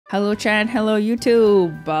Hello chat, hello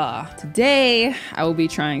YouTube. Today I will be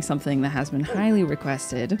trying something that has been highly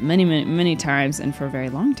requested many times and for a very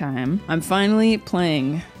long time. I'm finally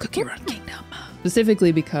playing Cookie Run Kingdom.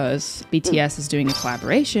 Specifically because BTS is doing a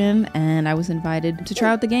collaboration and I was invited to try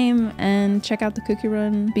out the game and check out the Cookie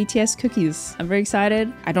Run BTS cookies. I'm very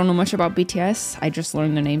excited. I don't know much about BTS. I just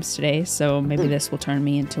learned their names today, so maybe this will turn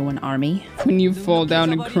me into an army. When you fall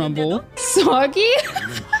down and crumble. Soggy?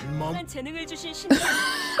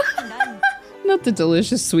 Not the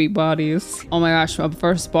delicious sweet bodies. Oh my gosh, my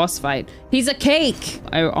first boss fight. He's a cake!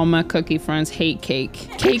 All my cookie friends hate cake.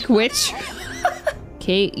 Cake witch?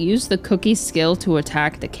 Okay, use the cookie skill to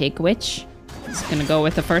attack the cake witch. Just gonna go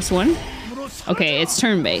with the first one. Okay, it's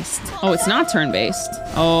turn-based. Oh, it's not turn-based.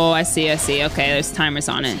 Oh, I see. Okay, there's timers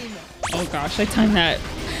on it. Oh gosh, I timed that.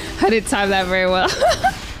 I didn't time that very well.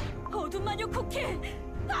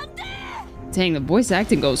 Dang, the voice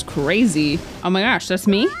acting goes crazy. Oh my gosh, that's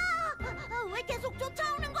me?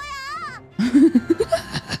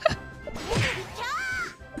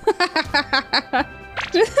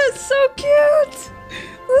 That's so cute!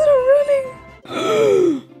 Little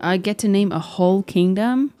running. I get to name a whole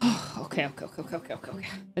kingdom? Okay.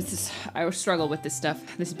 I struggle with this stuff.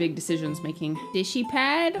 This big decisions making. Dishy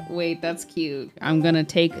pad? Wait, that's cute. I'm gonna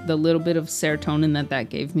take the little bit of serotonin that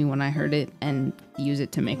gave me when I heard it and use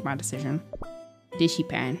it to make my decision. Dishy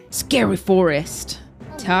pad. Scary forest.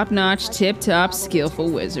 Top-notch, tip-top, skillful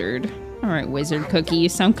wizard. Alright, wizard cookie, you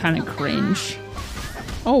sound kind of cringe.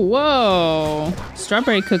 Oh, whoa.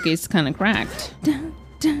 Strawberry cookie's kind of cracked.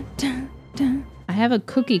 I have a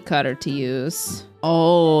cookie cutter to use.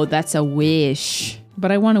 Oh, that's a wish.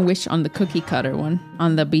 But I want to wish on the cookie cutter one,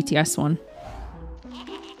 on the BTS one.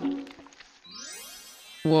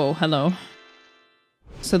 Whoa, hello.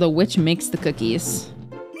 So the witch makes the cookies.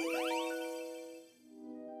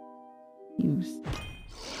 Use.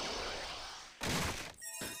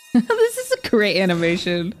 This is a great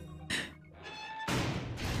animation.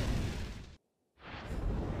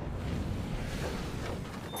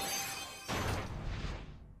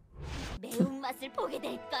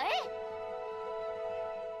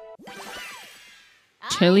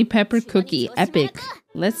 Chili pepper cookie, epic.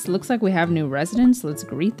 Looks like we have new residents. Let's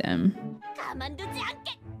greet them.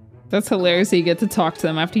 That's hilarious that you get to talk to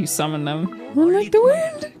them after you summon them. Run like the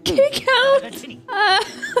wind, kick out.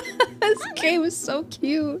 This game is so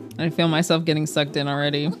cute. I feel myself getting sucked in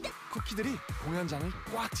already.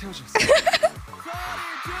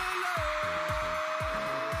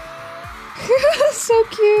 So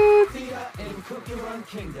cute.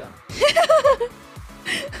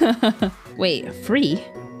 Wait, free?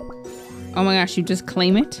 Oh my gosh, you just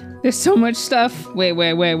claim it? There's so much stuff.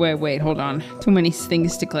 Wait, hold on. Too many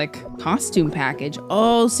things to click. Costume package.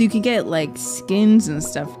 Oh, so you can get like skins and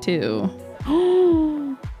stuff too.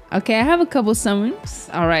 Okay, I have a couple summons.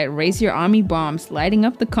 All right, raise your army bombs, lighting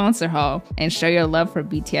up the concert hall, and show your love for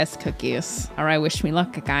BTS cookies. All right, wish me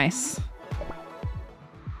luck, guys.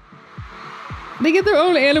 They get their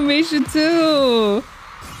own animation too.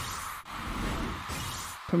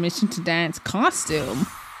 Permission to dance costume.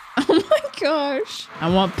 Oh my gosh. I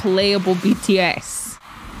want playable BTS.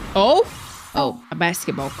 Oh, a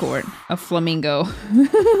basketball court, a flamingo.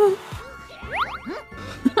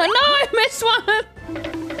 Oh no, I missed one.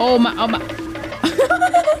 Oh my.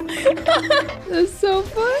 That's so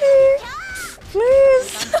funny.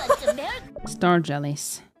 Please. Star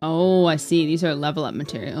jellies. Oh, I see. These are level up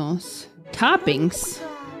materials. Toppings?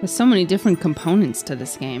 There's so many different components to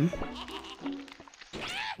this game.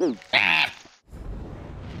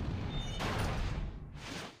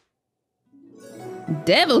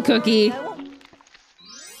 Devil cookie!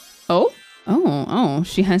 Oh,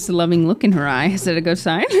 she has a loving look in her eye. Is that a good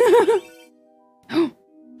sign?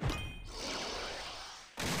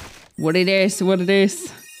 What it is.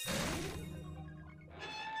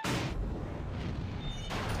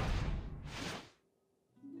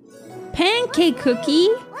 Pancake cookie?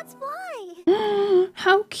 Let's fly.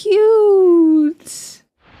 How cute.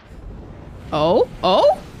 Oh?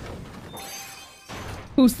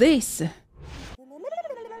 Who's this?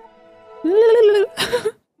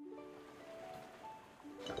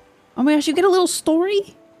 Oh my gosh, you get a little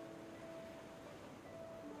story?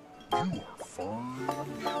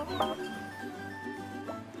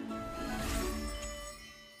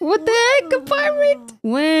 What the heck, a pirate?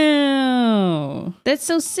 Wow, that's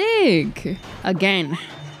so sick. Again.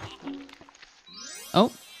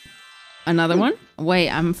 Oh, another one? Wait,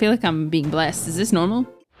 I feel like I'm being blessed. Is this normal?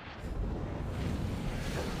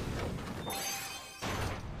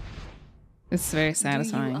 It's very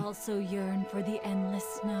satisfying. Do you also yearn for the endless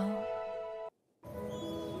snow?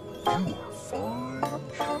 You are fine.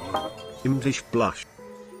 English blush.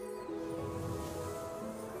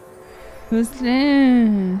 Who's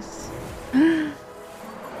this?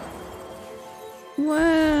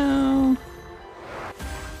 Wow.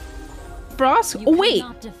 Frost? Oh, wait. You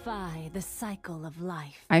cannot defy the cycle of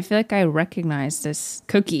life. I feel like I recognize this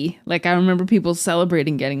cookie. Like, I remember people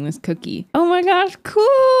celebrating getting this cookie. Oh my gosh,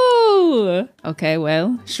 cool! Okay,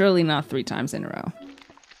 well, surely not 3 times in a row.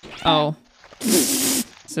 Oh.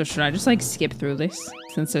 So should I just, like, skip through this,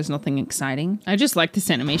 since there's nothing exciting? I just like this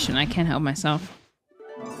animation. I can't help myself.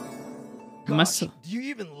 Gosh, do you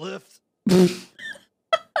even lift?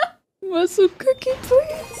 Muscle cookie,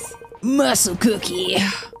 please. Muscle cookie.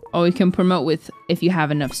 Oh, you can promote with if you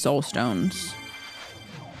have enough soul stones.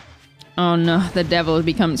 Oh no, the devil has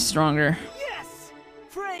become stronger. Yes!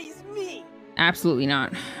 Praise me! Absolutely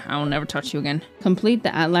not. I will never touch you again. Complete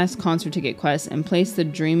the At Last concert ticket quest and place the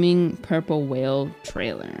Dreaming Purple Whale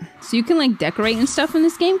trailer. So you can like decorate and stuff in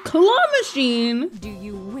this game? Claw machine! Do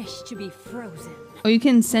you wish to be frozen? Oh, you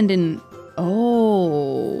can send in...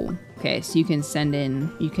 Oh. Okay, so you can send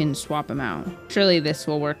in... You can swap them out. Surely this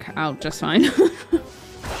will work out just fine.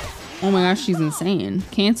 Oh my gosh, she's insane.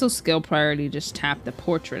 Cancel skill priority, just tap the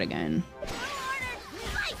portrait again.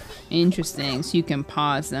 Interesting, so you can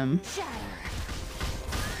pause them.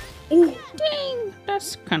 Oh, dang,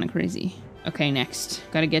 that's kind of crazy. Okay, next,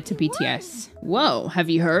 gotta get to BTS. Whoa, have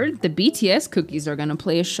you heard? The BTS cookies are gonna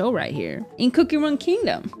play a show right here in Cookie Run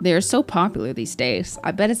Kingdom. They are so popular these days.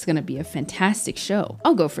 I bet it's gonna be a fantastic show.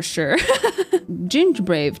 I'll go for sure. Ginger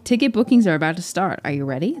Brave, ticket bookings are about to start. Are you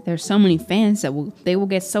ready? There's so many fans that they will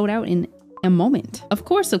get sold out in a moment. Of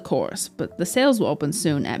course, but the sales will open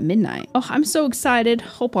soon at midnight. Oh, I'm so excited.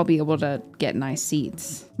 Hope I'll be able to get nice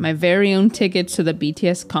seats. My very own ticket to the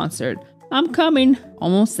BTS concert. I'm coming.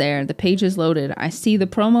 Almost there. The page is loaded. I see the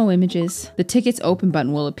promo images. The tickets open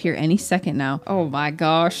button will appear any second now. Oh my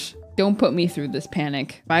gosh. Don't put me through this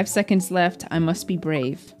panic. 5 seconds left. I must be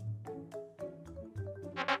brave.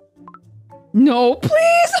 No, please!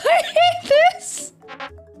 I hate this!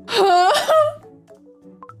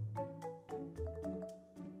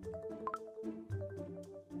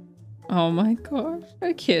 Oh my gosh,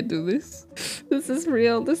 I can't do this. This is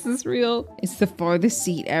real, this is real. It's the farthest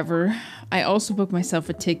seat ever. I also booked myself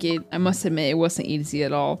a ticket. I must admit it wasn't easy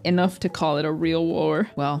at all. Enough to call it a real war.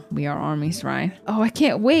 Well, we are armies, right? Oh, I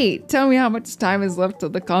can't wait. Tell me how much time is left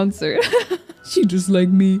of the concert. She just like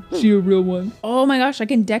me. She a real one. Oh my gosh, I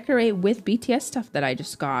can decorate with BTS stuff that I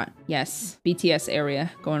just got. Yes, BTS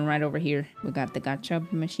area going right over here. We got the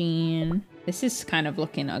gacha machine. This is kind of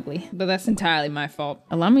looking ugly, but that's entirely my fault.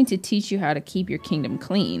 Allow me to teach you how to keep your kingdom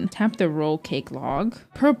clean. Tap the roll cake log.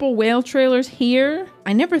 Purple whale trailers here.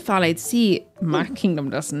 I never thought I'd see. My kingdom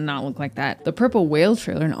does not look like that. The purple whale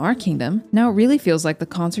trailer in our kingdom. Now it really feels like the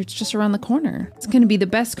concert's just around the corner. It's gonna be the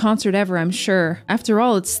best concert ever, I'm sure. After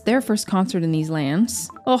all, it's their first concert in these lands.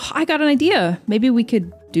 Oh, I got an idea. Maybe we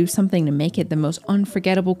could do something to make it the most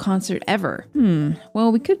unforgettable concert ever.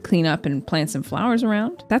 Well, we could clean up and plant some flowers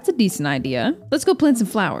around. That's a decent idea. Let's go plant some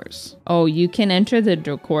flowers. Oh, you can enter the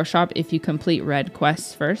decor shop if you complete red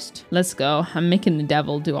quests first. Let's go. I'm making the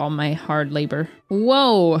devil do all my hard labor.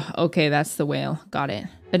 Whoa. Okay, that's the whale. Got it.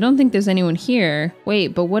 I don't think there's anyone here. Wait,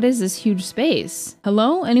 but what is this huge space?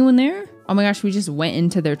 Hello? Anyone there? Oh my gosh, we just went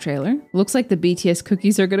into their trailer. Looks like the BTS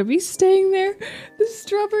cookies are gonna be staying there. The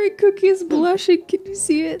strawberry cookie is blushing. Can you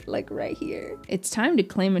see it? Like right here. It's time to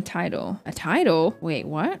claim a title. A title? Wait,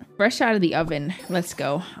 what? Fresh out of the oven. Let's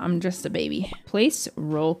go. I'm just a baby. Place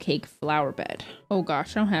roll cake flower bed. Oh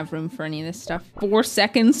gosh, I don't have room for any of this stuff. 4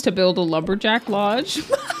 seconds to build a lumberjack lodge.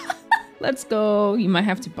 Let's go. You might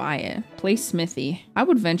have to buy it. Place smithy. I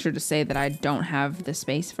would venture to say that I don't have the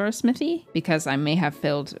space for a smithy because I may have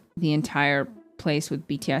filled the entire place with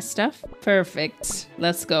BTS stuff. Perfect.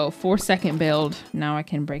 Let's go. 4-second build. Now I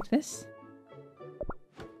can break this.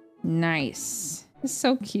 Nice. It's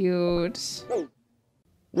so cute.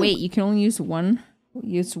 Wait, you can only use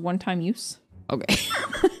one-time use? Okay.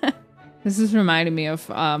 This is reminding me of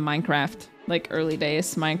Minecraft. Like early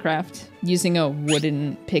days Minecraft, using a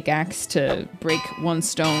wooden pickaxe to break 1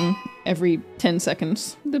 stone every 10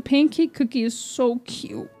 seconds. The pancake cookie is so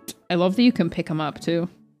cute. I love that you can pick them up too.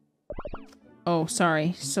 Oh,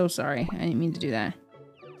 sorry. So sorry. I didn't mean to do that.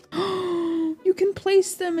 You can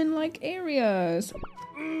place them in like areas.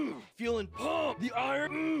 Feeling pumped. The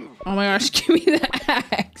iron. Oh my gosh, give me the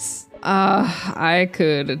axe. I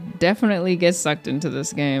could definitely get sucked into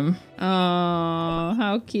this game. Oh,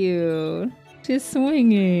 how cute. She's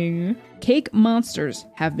swinging. Cake monsters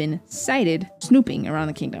have been sighted snooping around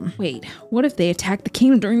the kingdom. Wait, what if they attack the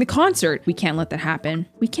kingdom during the concert? We can't let that happen.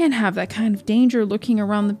 We can't have that kind of danger lurking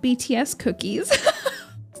around the BTS cookies.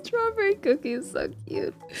 Strawberry cookie is so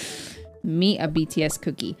cute. Meet a BTS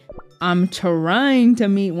cookie. I'm trying to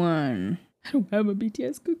meet one. I don't have a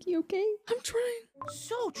BTS cookie, okay? I'm trying.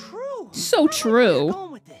 So true. So true.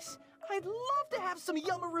 Going with this. I'd love to have some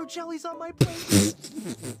Yummaroo jellies on my plate.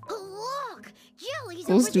 Look, jellies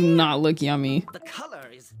Those over do there. not look yummy. The color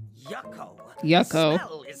is yucko. Yucko. The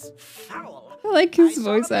smell is foul. I like his I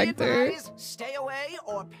voice solemnly actor. advise, stay away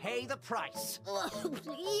or pay the price. Oh,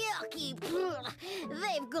 yucky.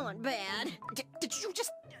 They've gone bad. Did you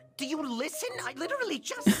just... Do you listen? I literally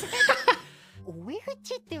just said... Where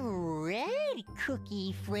did the red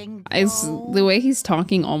cookie friend go? The way he's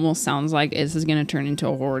talking almost sounds like this is gonna turn into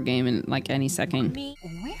a horror game in like any second. Where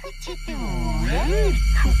did the red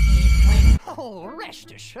cookie friend go? Oh,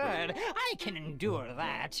 rest assured, I can endure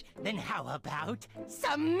that. Then how about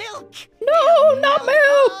some milk? No, not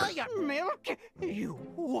milk! Oh, your milk? You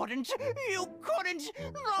wouldn't. You couldn't.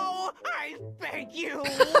 No, I beg you.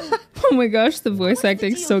 Oh my gosh, the voice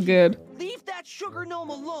acting's so good. Leave that sugar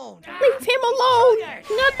gnome alone. Leave him alone!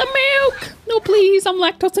 Not the milk! No, please, I'm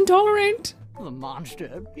lactose intolerant. The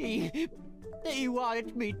monster, he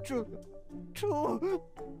wanted me to join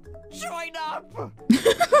up.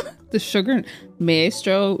 The sugar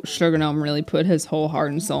maestro sugar gnome really put his whole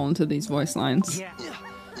heart and soul into these voice lines. Yeah.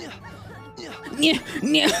 Yeah,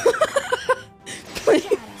 yeah. Please.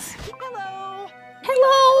 Hello.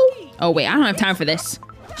 Hello. Oh wait, I don't have time for this.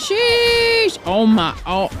 Sheesh. Oh my.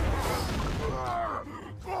 Oh.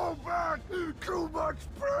 Fall back. Too much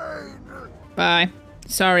pain. Bye.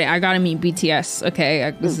 Sorry, I gotta meet BTS.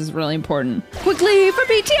 Okay, this is really important. Quickly for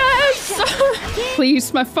BTS!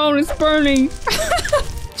 Please, my phone is burning.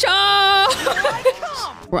 Charge!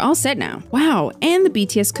 We're all set now. Wow, and the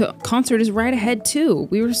BTS concert is right ahead too.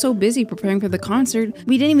 We were so busy preparing for the concert,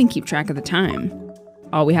 we didn't even keep track of the time.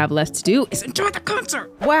 All we have left to do is enjoy the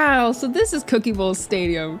concert. Wow, so this is Cookie Bowl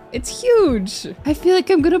Stadium. It's huge. I feel like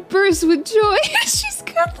I'm gonna burst with joy. She's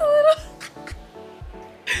got the little...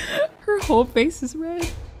 Her whole face is red.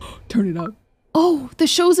 Turn it up. Oh, the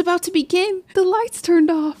show's about to begin. The lights turned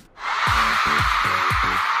off.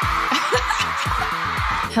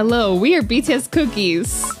 Hello, we are BTS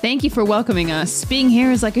Cookies. Thank you for welcoming us. Being here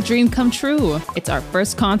is like a dream come true. It's our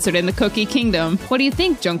first concert in the Cookie Kingdom. What do you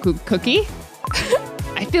think, Jungkook Cookie?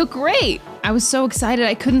 I feel great. I was so excited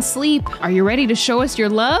I couldn't sleep. Are you ready to show us your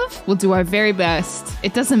love? We'll do our very best.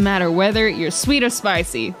 It doesn't matter whether you're sweet or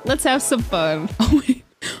spicy. Let's have some fun. Oh wait.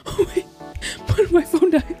 Oh wait, what if my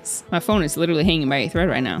phone dies? My phone is literally hanging by a thread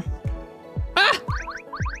right now. Ah!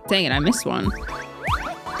 Dang it, I missed one.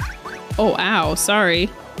 Oh, ow,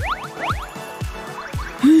 sorry.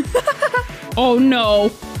 Oh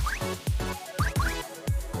no.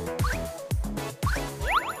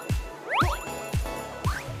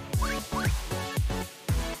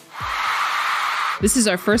 This is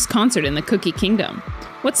our first concert in the Cookie Kingdom.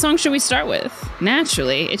 What song should we start with?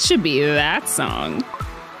 Naturally, it should be that song.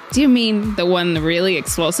 Do you mean the really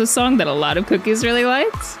explosive song that a lot of cookies really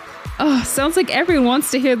liked? Oh, sounds like everyone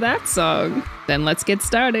wants to hear that song. Then let's get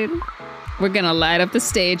started. We're gonna light up the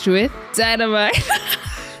stage with Dynamite.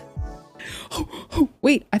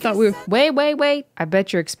 Wait, I thought we were... Wait. I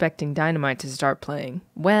bet you're expecting Dynamite to start playing.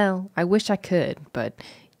 Well, I wish I could, but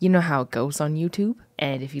you know how it goes on YouTube.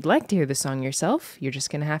 And if you'd like to hear the song yourself, you're just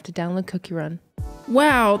gonna have to download Cookie Run.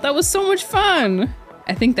 Wow, that was so much fun.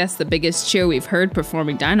 I think that's the biggest cheer we've heard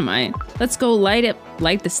performing Dynamite. Let's go light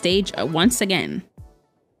the stage once again.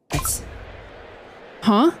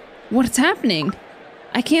 Huh? What's happening?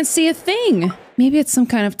 I can't see a thing. Maybe it's some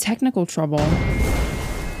kind of technical trouble.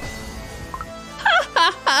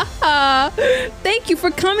 Thank you for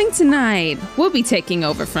coming tonight. We'll be taking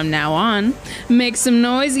over from now on. Make some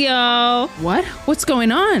noise, y'all. What? What's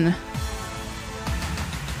going on?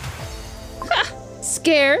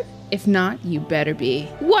 Scared? If not, you better be.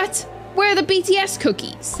 What? Where are the BTS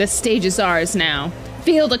cookies? The stage is ours now.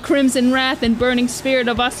 Feel the crimson wrath and burning spirit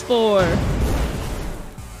of us four.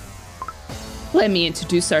 Let me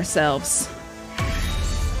introduce ourselves.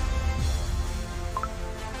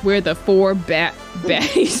 We're the four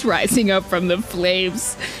baddies rising up from the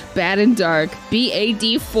flames. Bad and dark.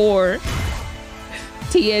 BAD4.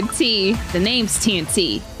 TNT. The name's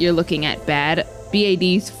TNT. You're looking at Bad.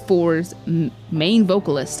 BAD4's main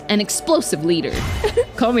vocalist and explosive leader.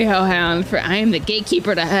 Call me Hellhound, for I am the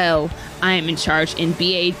gatekeeper to hell. I am in charge of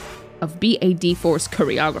BAD4's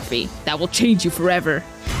choreography that will change you forever.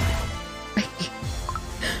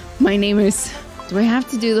 My name is Do I have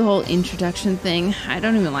to do the whole introduction thing? I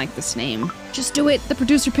don't even like this name. Just do it. The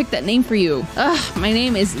producer picked that name for you. Ugh, my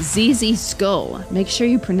name is ZZ Skull. Make sure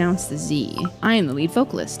you pronounce the Z. I am the lead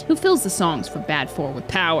vocalist who fills the songs for Bad 4 with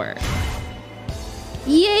power.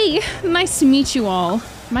 Yay! Nice to meet you all.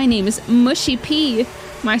 My name is Mushy P.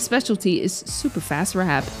 My specialty is super fast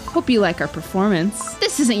rap. Hope you like our performance.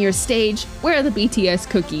 This isn't your stage. Where are the BTS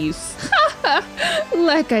cookies?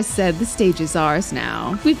 Like I said, the stage is ours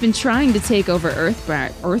now. We've been trying to take over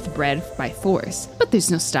Earthbread by force, but there's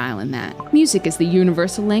no style in that. Music is the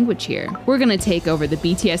universal language here. We're gonna take over the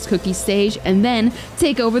BTS cookie stage and then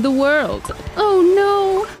take over the world. Oh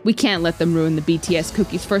no! We can't let them ruin the BTS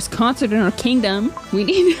cookies' first concert in our kingdom. We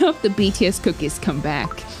need to help the BTS cookies come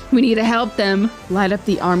back. We need to help them light up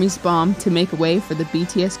the army's bomb to make way for the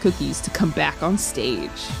BTS cookies to come back on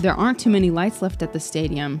stage. There aren't too many lights left at the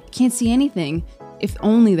stadium. Can't see anything. If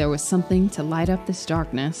only there was something to light up this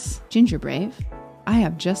darkness. Ginger Brave, I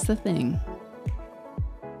have just the thing.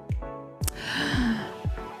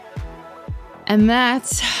 And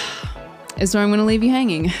that is where I'm gonna leave you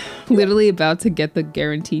hanging. Literally about to get the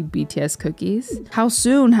guaranteed BTS cookies. How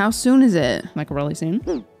soon? How soon is it? Like really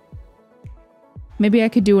soon? Maybe I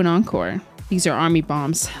could do an encore. These are army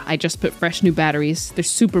bombs. I just put fresh new batteries. They're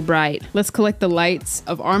super bright. Let's collect the lights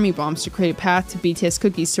of army bombs to create a path to BTS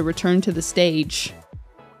cookies to return to the stage.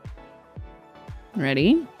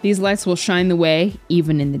 Ready? These lights will shine the way,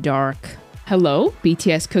 even in the dark. Hello,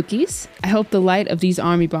 BTS cookies? I hope the light of these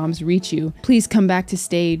army bombs reach you. Please come back to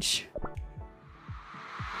stage.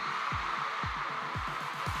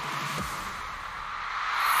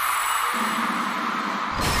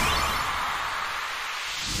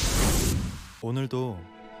 오늘도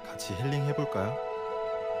같이 힐링 해볼까요?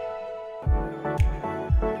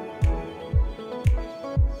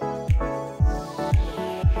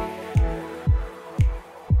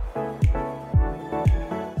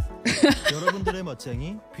 여러분들의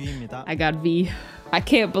멋쟁이 V입니다. I got V. I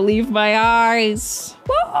can't believe my eyes.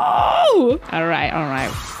 Whoa! All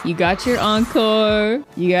right. You got your encore.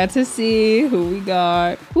 You got to see who we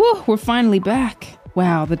got. Woo, we're finally back.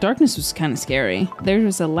 Wow, the darkness was kind of scary. There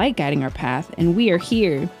was a light guiding our path, and we are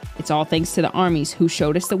here. It's all thanks to the armies who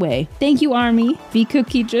showed us the way. Thank you, Army.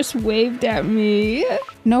 V-Cookie just waved at me.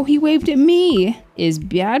 No, he waved at me. Is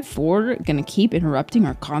Bad 4 gonna keep interrupting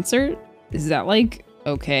our concert? Is that like,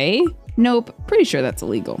 okay? Nope, pretty sure that's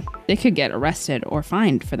illegal. They could get arrested or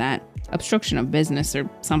fined for that. Obstruction of business or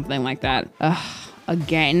something like that. Ugh,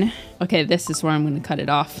 again. Okay, this is where I'm gonna cut it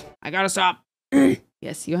off. I gotta stop.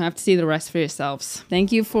 Yes, you'll have to see the rest for yourselves.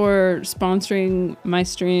 Thank you for sponsoring my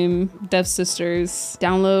stream, Dev Sisters.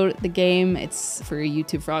 Download the game. It's for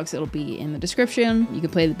YouTube Frogs. It'll be in the description. You can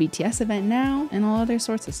play the BTS event now and all other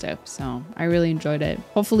sorts of stuff. So I really enjoyed it.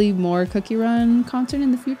 Hopefully more Cookie Run content in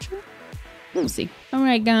the future. We'll see. All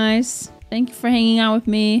right, guys. Thank you for hanging out with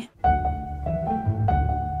me.